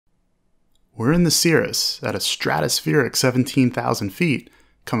We're in the Cirrus at a stratospheric 17,000 feet,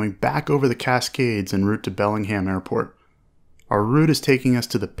 coming back over the Cascades en route to Bellingham Airport. Our route is taking us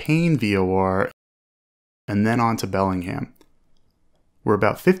to the Payne VOR and then on to Bellingham. We're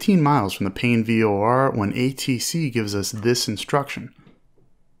about 15 miles from the Payne VOR when ATC gives us this instruction.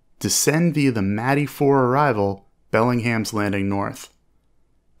 Descend via the Matty 4 arrival, Bellingham's landing north.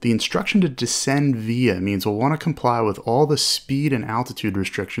 The instruction to descend via means we'll want to comply with all the speed and altitude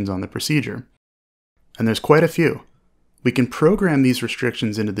restrictions on the procedure. And there's quite a few. We can program these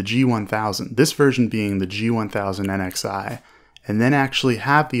restrictions into the G1000, this version being the G1000 NXI, and then actually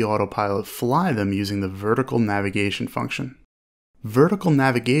have the autopilot fly them using the vertical navigation function. Vertical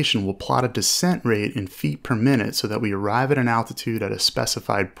navigation will plot a descent rate in feet per minute so that we arrive at an altitude at a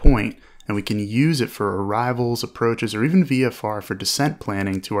specified point, and we can use it for arrivals, approaches, or even VFR for descent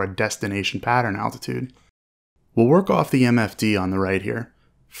planning to our destination pattern altitude. We'll work off the MFD on the right here.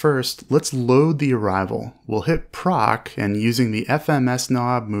 First, let's load the arrival. We'll hit proc and using the FMS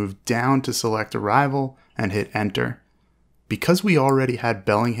knob move down to select arrival and hit enter. Because we already had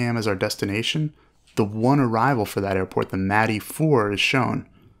Bellingham as our destination, the one arrival for that airport, the Matty 4, is shown.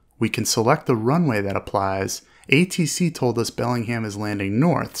 We can select the runway that applies. ATC told us Bellingham is landing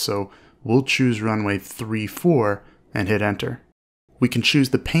north, so we'll choose runway 34 and hit enter. We can choose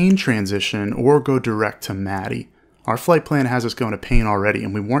the Payne transition or go direct to Matty. Our flight plan has us going to Payne already,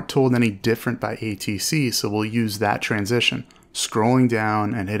 and we weren't told any different by ATC, so we'll use that transition, scrolling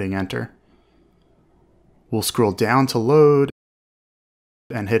down and hitting enter. We'll scroll down to load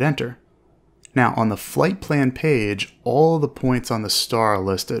and hit enter. Now, on the flight plan page, all of the points on the star are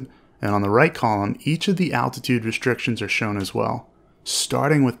listed, and on the right column, each of the altitude restrictions are shown as well,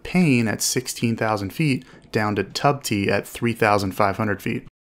 starting with Payne at 16,000 feet down to Tubti at 3,500 feet.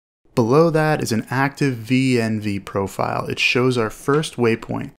 Below that is an active VNV profile. It shows our first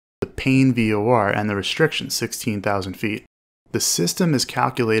waypoint, the Payne VOR, and the restriction, 16,000 feet. The system has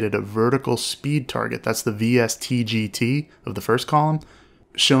calculated a vertical speed target, that's the VSTGT of the first column,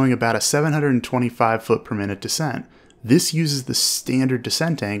 showing about a 725 foot per minute descent. This uses the standard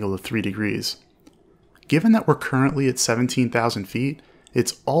descent angle of 3 degrees. Given that we're currently at 17,000 feet,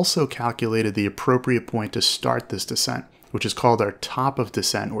 it's also calculated the appropriate point to start this descent, which is called our top of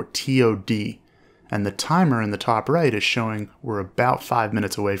descent, or TOD, and the timer in the top right is showing we're about 5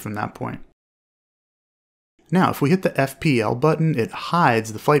 minutes away from that point. Now, if we hit the FPL button, it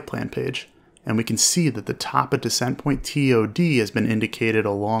hides the flight plan page, and we can see that the top of descent point TOD has been indicated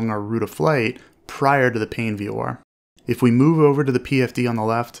along our route of flight prior to the Payne VOR. If we move over to the PFD on the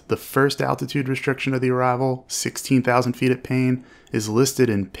left, the first altitude restriction of the arrival, 16,000 feet at Payne, is listed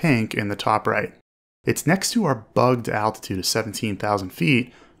in pink in the top right. It's next to our bugged altitude of 17,000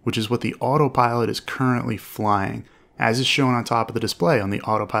 feet, which is what the autopilot is currently flying, as is shown on top of the display on the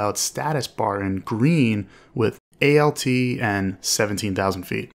autopilot status bar in green with ALT and 17,000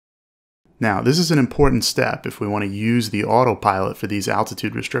 feet. Now, this is an important step if we want to use the autopilot for these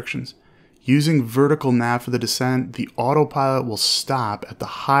altitude restrictions. Using vertical nav for the descent, the autopilot will stop at the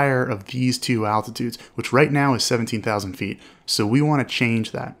higher of these two altitudes, which right now is 17,000 feet, so we want to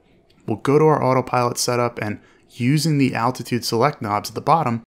change that. We'll go to our autopilot setup and, using the altitude select knobs at the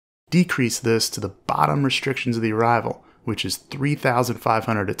bottom, decrease this to the bottom restrictions of the arrival, which is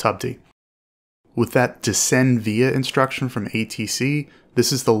 3,500 at Tubti. With that descend via instruction from ATC,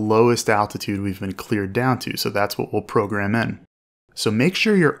 this is the lowest altitude we've been cleared down to, so that's what we'll program in. So make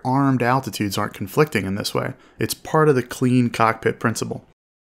sure your armed altitudes aren't conflicting in this way. It's part of the clean cockpit principle.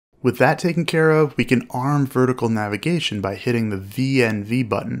 With that taken care of, we can arm vertical navigation by hitting the VNV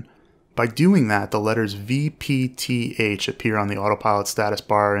button. By doing that, the letters VPTH appear on the autopilot status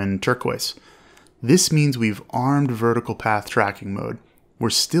bar in turquoise. This means we've armed vertical path tracking mode. We're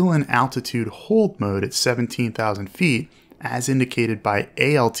still in altitude hold mode at 17,000 feet, as indicated by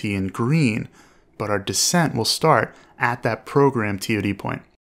ALT in green, but our descent will start at that programmed TOD point.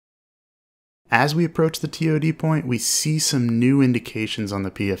 As we approach the TOD point, we see some new indications on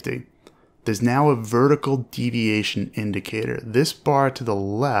the PFD. There's now a vertical deviation indicator, this bar to the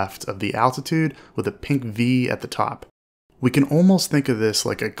left of the altitude with a pink V at the top. We can almost think of this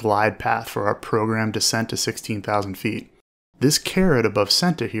like a glide path for our programmed descent to 16,000 feet. This caret above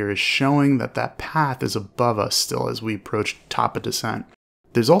center here is showing that that path is above us still as we approach top of descent.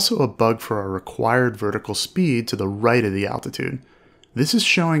 There's also a bug for our required vertical speed to the right of the altitude. This is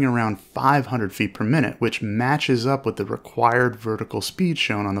showing around 500 feet per minute, which matches up with the required vertical speed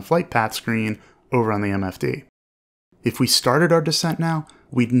shown on the flight path screen over on the MFD. If we started our descent now,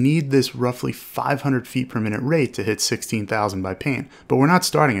 We'd need this roughly 500 feet per minute rate to hit 16,000 by Payne, but we're not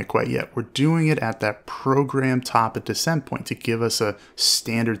starting it quite yet. We're doing it at that programmed top of descent point to give us a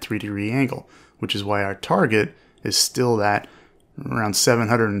standard 3-degree angle, which is why our target is still that around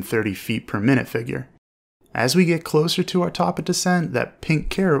 730 feet per minute figure. As we get closer to our top of descent, that pink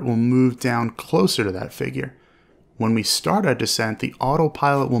caret will move down closer to that figure. When we start our descent, the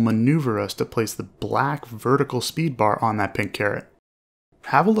autopilot will maneuver us to place the black vertical speed bar on that pink caret.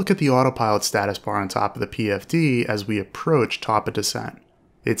 Have a look at the autopilot status bar on top of the PFD as we approach top of descent.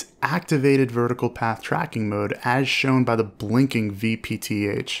 It's activated vertical path tracking mode as shown by the blinking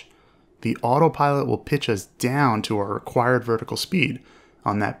VPTH. The autopilot will pitch us down to our required vertical speed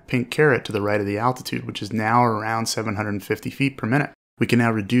on that pink caret to the right of the altitude, which is now around 750 feet per minute. We can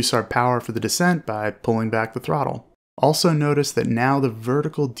now reduce our power for the descent by pulling back the throttle. Also notice that now the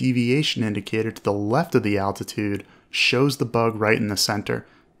vertical deviation indicator to the left of the altitude shows the bug right in the center.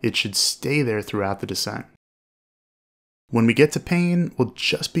 It should stay there throughout the descent. When we get to Payne, we'll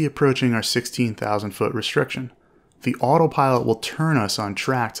just be approaching our 16,000 foot restriction. The autopilot will turn us on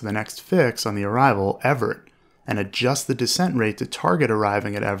track to the next fix on the arrival, Everett, and adjust the descent rate to target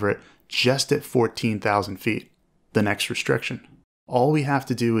arriving at Everett just at 14,000 feet, the next restriction. All we have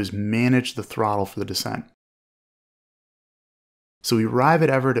to do is manage the throttle for the descent. So we arrive at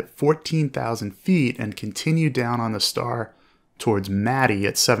Everett at 14,000 feet and continue down on the star towards Maddie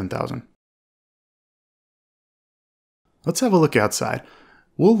at 7,000. Let's have a look outside.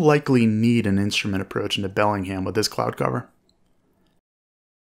 We'll likely need an instrument approach into Bellingham with this cloud cover.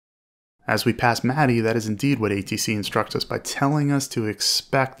 As we pass Maddie, that is indeed what ATC instructs us by telling us to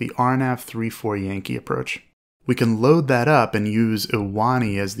expect the RNAV 34 Yankee approach. We can load that up and use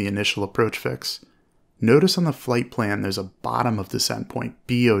Iwani as the initial approach fix. Notice on the flight plan there's a bottom of descent point,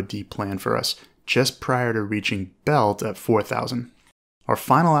 BOD plan for us, just prior to reaching Belt at 4,000. Our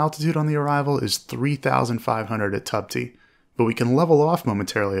final altitude on the arrival is 3,500 at Tubti, but we can level off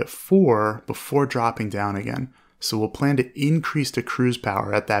momentarily at 4 before dropping down again, so we'll plan to increase the cruise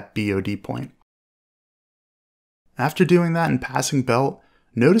power at that BOD point. After doing that and passing Belt,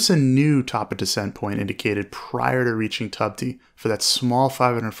 notice a new top of descent point indicated prior to reaching Tubti for that small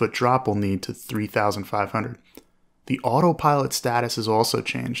 500 foot drop we'll need to 3,500. The autopilot status has also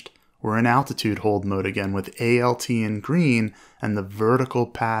changed. We're in altitude hold mode again with ALT in green, and the vertical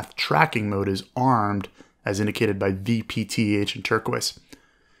path tracking mode is armed as indicated by VPTH in turquoise.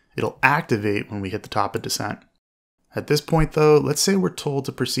 It'll activate when we hit the top of descent. At this point though, let's say we're told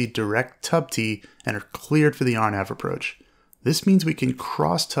to proceed direct Tubti and are cleared for the RNAV approach. This means we can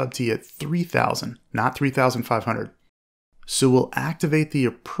cross Tubti at 3,000, not 3,500. So we'll activate the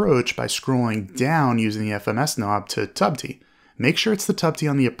approach by scrolling down using the FMS knob to Tubti. Make sure it's the Tubti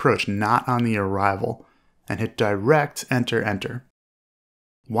on the approach, not on the arrival, and hit direct, enter, enter.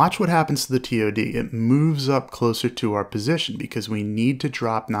 Watch what happens to the TOD. It moves up closer to our position because we need to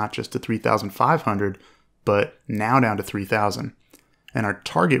drop not just to 3,500, but now down to 3,000. And our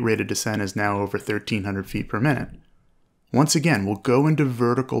target rate of descent is now over 1,300 feet per minute. Once again, we'll go into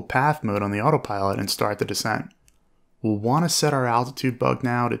vertical path mode on the autopilot and start the descent. We'll want to set our altitude bug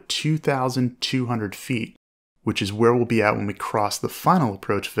now to 2,200 feet, which is where we'll be at when we cross the final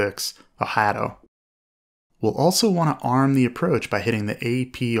approach fix, Ahado. We'll also want to arm the approach by hitting the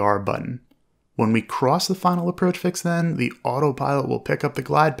APR button. When we cross the final approach fix then, the autopilot will pick up the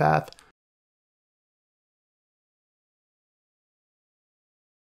glide path,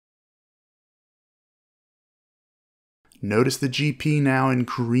 notice the GP now in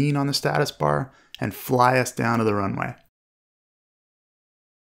green on the status bar, and fly us down to the runway.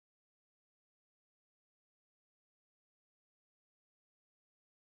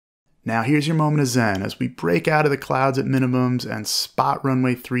 Now here's your moment of zen as we break out of the clouds at minimums and spot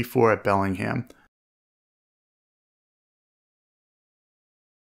runway 34 at Bellingham.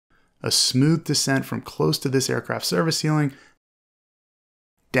 A smooth descent from close to this aircraft service ceiling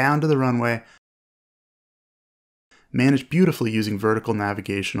down to the runway, managed beautifully using vertical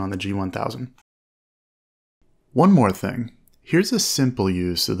navigation on the G1000. One more thing, here's a simple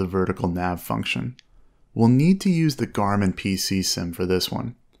use of the vertical nav function. We'll need to use the Garmin PC sim for this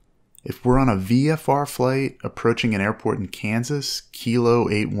one. If we're on a VFR flight approaching an airport in Kansas, Kilo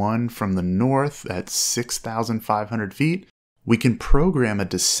 81 from the north at 6,500 feet, we can program a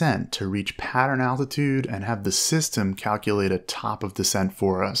descent to reach pattern altitude and have the system calculate a top of descent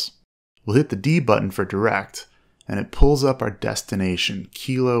for us. We'll hit the D button for direct, and it pulls up our destination,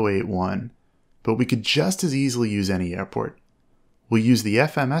 Kilo 81, but we could just as easily use any airport. We'll use the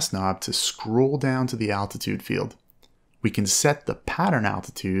FMS knob to scroll down to the altitude field. We can set the pattern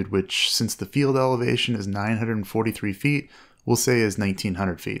altitude, which since the field elevation is 943 feet, we'll say is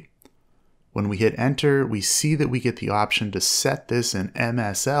 1900 feet. When we hit enter, we see that we get the option to set this in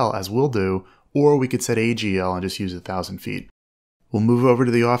MSL as we'll do, or we could set AGL and just use 1000 feet. We'll move over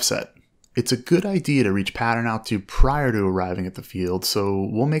to the offset. It's a good idea to reach pattern altitude prior to arriving at the field, so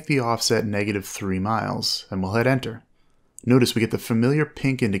we'll make the offset -3 miles, and we'll hit enter. Notice we get the familiar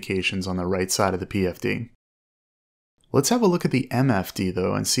pink indications on the right side of the PFD. Let's have a look at the MFD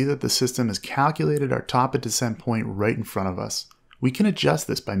though and see that the system has calculated our top of descent point right in front of us. We can adjust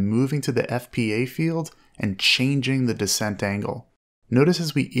this by moving to the FPA field and changing the descent angle. Notice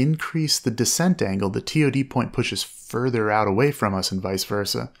as we increase the descent angle, the TOD point pushes further out away from us and vice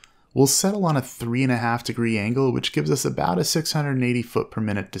versa. We'll settle on a 3.5 degree angle, which gives us about a 680 foot per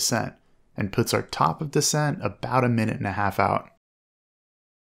minute descent, and puts our top of descent about 1.5 minutes out.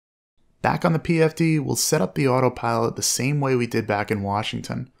 Back on the PFD, we'll set up the autopilot the same way we did back in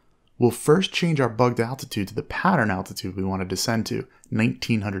Washington. We'll first change our bugged altitude to the pattern altitude we want to descend to,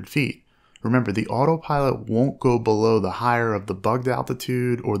 1900 feet. Remember, the autopilot won't go below the higher of the bugged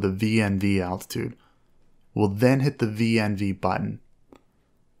altitude or the VNV altitude. We'll then hit the VNV button.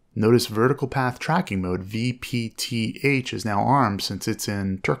 Notice vertical path tracking mode, VPTH, is now armed since it's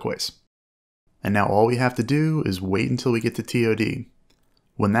in turquoise. And now all we have to do is wait until we get to TOD.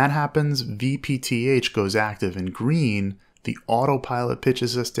 When that happens, VPTH goes active in green, the autopilot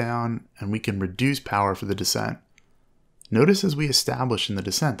pitches us down, and we can reduce power for the descent. Notice as we establish in the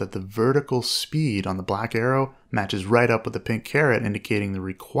descent that the vertical speed on the black arrow matches right up with the pink caret indicating the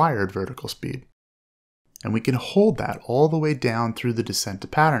required vertical speed. And we can hold that all the way down through the descent to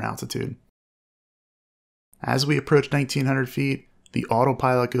pattern altitude. As we approach 1900 feet, the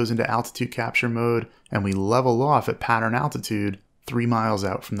autopilot goes into altitude capture mode and we level off at pattern altitude 3 miles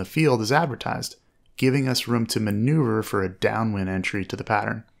out from the field as advertised, giving us room to maneuver for a downwind entry to the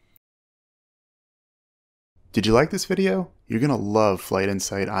pattern. Did you like this video? You're going to love Flight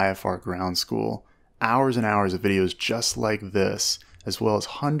Insight IFR Ground School. Hours and hours of videos just like this, as well as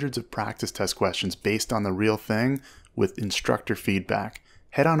hundreds of practice test questions based on the real thing with instructor feedback.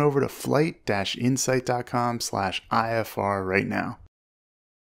 Head on over to flight-insight.com/IFR right now.